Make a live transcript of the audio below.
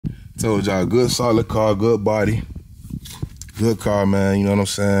Told y'all, good solid car, good body. Good car, man, you know what I'm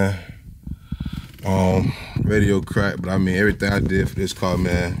saying? Radio crack, but I mean, everything I did for this car,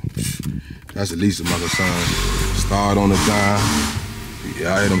 man, that's the least of my concern. Start on the dime.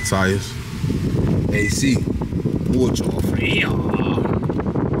 Yeah, I hit them tires. AC, mucho frío.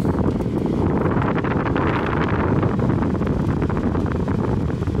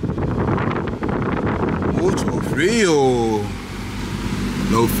 Mucho frío.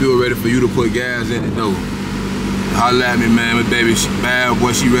 No fuel ready for you to put gas in it, though. Holla at me, man. My baby, she bad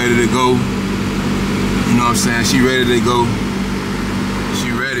boy, she ready to go. You know what I'm saying? She ready to go.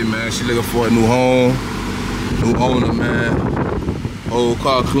 She ready, man. She looking for a new home, new owner, man. Old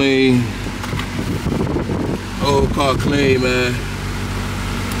car clean. Old car clean, man.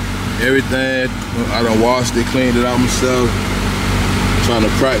 Everything, I done washed it, cleaned it out myself. Trying to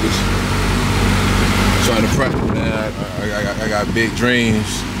practice. Man. I got big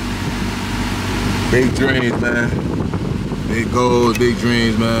dreams. Big dreams, man. Big goals, big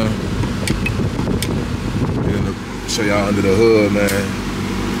dreams, man. Show y'all under the hood, man.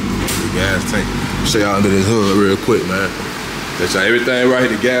 The gas tank. Show y'all under this hood real quick, man. That's y'all everything right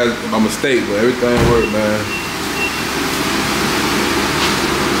here. The gas, my mistake, but everything worked, man.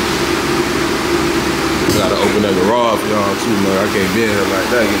 I gotta open that garage for y'all too, man. I can't be in here like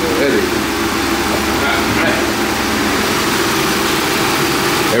that, get no headache.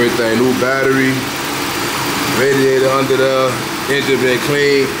 Everything, new battery, radiator under the engine been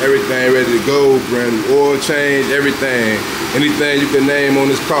clean, everything ready to go, brand new oil change, everything. Anything you can name on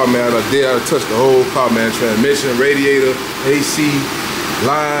this car, man, I touched the whole car, man. Transmission, radiator, AC,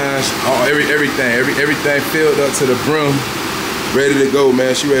 lines, everything filled up to the brim, ready to go,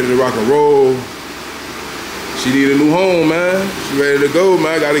 man. She ready to rock and roll. She need a new home, man. She ready to go,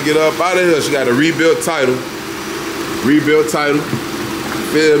 man. Gotta get up out of here. She got a rebuilt title. Rebuilt title.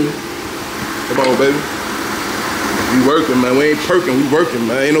 Feel me? Come on, baby. We working, man. We ain't perking, we working,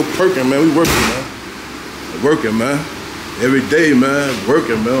 man. Ain't no perking, man. We working, man. Working, man. Every day, man.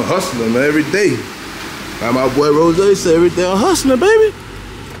 Working, man. Hustling, man. Every day. Like my boy Rose said, every day I'm hustling, baby.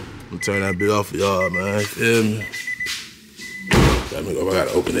 I'm gonna turn that bit off for y'all, man. Feel me? I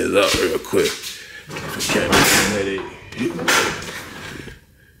gotta open this up real quick. Can't